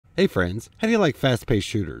Hey friends, how do you like fast-paced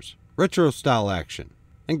shooters, retro-style action,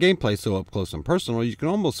 and gameplay so up close and personal you can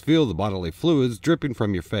almost feel the bodily fluids dripping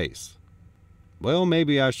from your face? Well,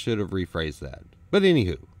 maybe I should have rephrased that. But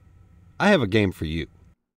anywho, I have a game for you.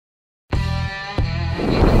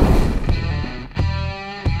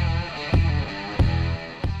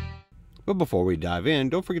 But before we dive in,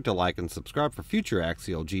 don't forget to like and subscribe for future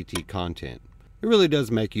Axial GT content. It really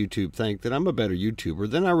does make YouTube think that I'm a better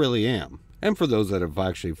YouTuber than I really am. And for those that have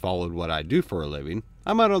actually followed what I do for a living,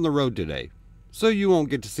 I'm out on the road today, so you won't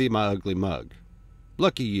get to see my ugly mug.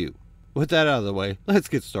 Lucky you. With that out of the way, let's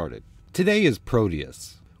get started. Today is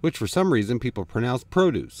Prodeus, which for some reason people pronounce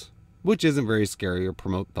Prodeus, which isn't very scary or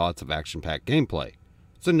promote thoughts of action-packed gameplay.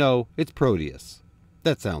 So no, it's Prodeus.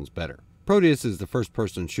 That sounds better. Prodeus is the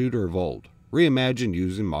first-person shooter of old, reimagined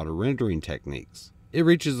using modern rendering techniques. It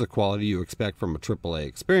reaches the quality you expect from a AAA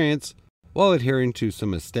experience, while adhering to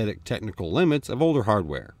some aesthetic technical limits of older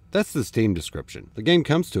hardware. That's the Steam description. The game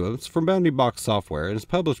comes to us from Bounding Box Software and is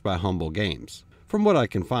published by Humble Games. From what I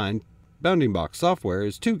can find, Bounding Box Software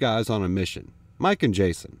is two guys on a mission, Mike and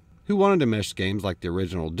Jason, who wanted to mesh games like the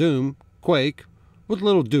original Doom, Quake, with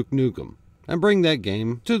little Duke Nukem, and bring that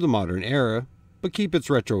game to the modern era, but keep its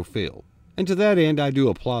retro feel. And to that end, I do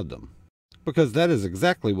applaud them, because that is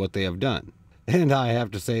exactly what they have done. And I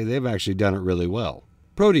have to say, they've actually done it really well.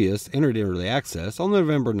 Prodeus entered early access on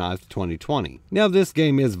November 9th, 2020. Now this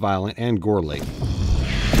game is violent and gore-laden.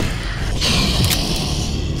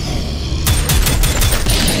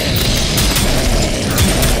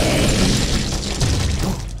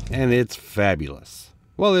 And it's fabulous.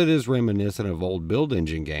 While it is reminiscent of old build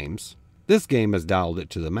engine games, this game has dialed it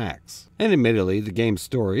to the max. And admittedly, the game's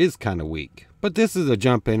story is kinda weak. But this is a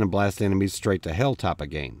jump in and blast enemies straight to hell type of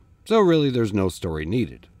game. So really there's no story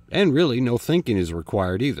needed. And really, no thinking is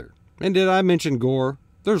required either. And did I mention gore?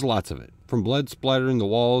 There's lots of it, from blood splattering the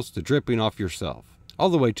walls to dripping off yourself, all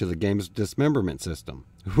the way to the game's dismemberment system,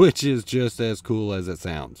 which is just as cool as it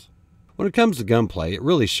sounds. When it comes to gunplay, it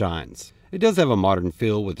really shines. It does have a modern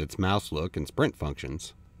feel with its mouse look and sprint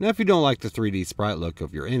functions. Now if you don't like the 3D sprite look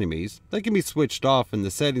of your enemies, they can be switched off in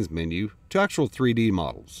the settings menu to actual 3D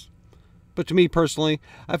models. But to me personally,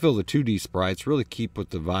 I feel the 2D sprites really keep with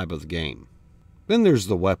the vibe of the game. Then there's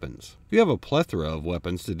the weapons. You have a plethora of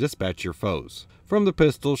weapons to dispatch your foes, from the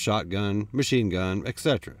pistol, shotgun, machine gun,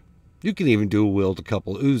 etc. You can even dual wield a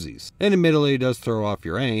couple Uzis, and admittedly it does throw off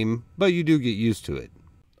your aim, but you do get used to it.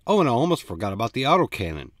 Oh, and I almost forgot about the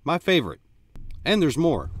autocannon, my favorite. And there's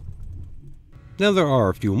more. Now there are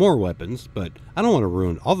a few more weapons, but I don't want to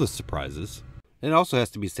ruin all the surprises. It also has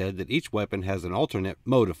to be said that each weapon has an alternate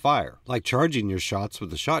mode of fire, like charging your shots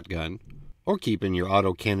with a shotgun, or keeping your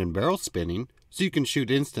autocannon barrel spinning, so you can shoot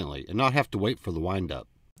instantly and not have to wait for the wind-up.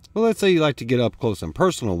 Well, let's say you like to get up close and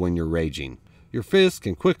personal when you're raging. Your fists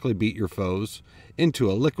can quickly beat your foes into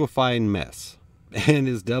a liquefying mess, and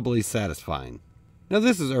is doubly satisfying. Now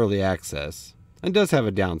this is early access, and does have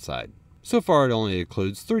a downside. So far it only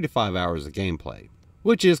includes 3 to 5 hours of gameplay,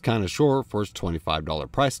 which is kinda short for its $25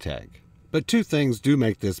 price tag. But two things do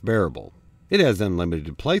make this bearable. It has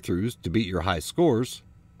unlimited playthroughs to beat your high scores,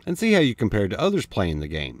 and see how you compare to others playing the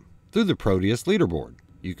game. Through the Prodeus leaderboard,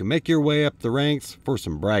 you can make your way up the ranks for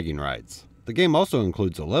some bragging rights. The game also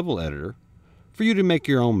includes a level editor for you to make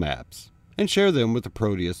your own maps and share them with the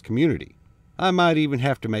Prodeus community. I might even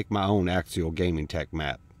have to make my own Axial Gaming Tech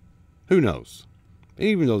map. Who knows?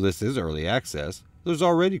 Even though this is early access, there's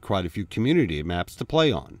already quite a few community maps to play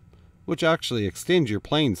on, which actually extends your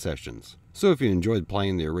playing sessions. So if you enjoyed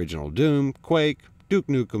playing the original Doom, Quake, Duke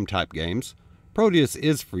Nukem type games, Prodeus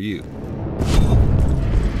is for you.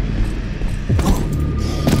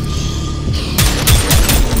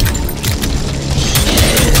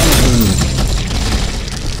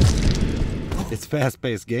 Its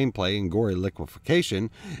fast-paced gameplay and gory liquefaction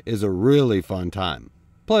is a really fun time.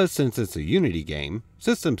 Plus, since it's a Unity game,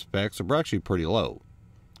 system specs are actually pretty low.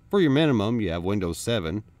 For your minimum, you have Windows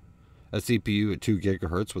 7, a CPU at 2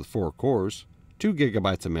 GHz with 4 cores, 2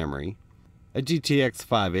 GB of memory, a GTX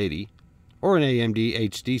 580, or an AMD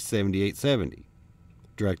HD 7870,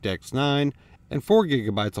 DirectX 9, and 4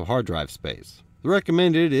 GB of hard drive space. The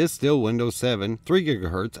recommended is still Windows 7, 3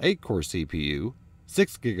 GHz, 8-core CPU,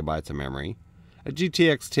 6 GB of memory, a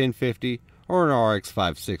GTX 1050 or an RX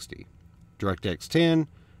 560, DirectX 10,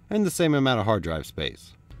 and the same amount of hard drive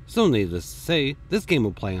space. So needless to say, this game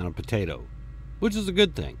will play on a potato, which is a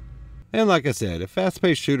good thing. And like I said, if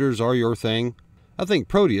fast-paced shooters are your thing, I think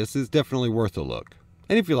Prodeus is definitely worth a look.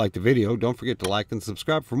 And if you liked the video, don't forget to like and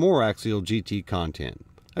subscribe for more Axial GT content.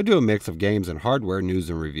 I do a mix of games and hardware news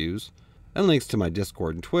and reviews, and links to my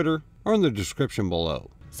Discord and Twitter are in the description below.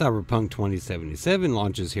 Cyberpunk 2077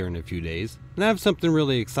 launches here in a few days, and I have something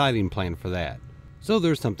really exciting planned for that. So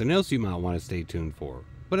there's something else you might want to stay tuned for.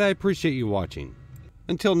 But I appreciate you watching.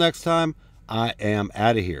 Until next time, I am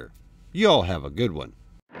out of here. Y'all have a good one.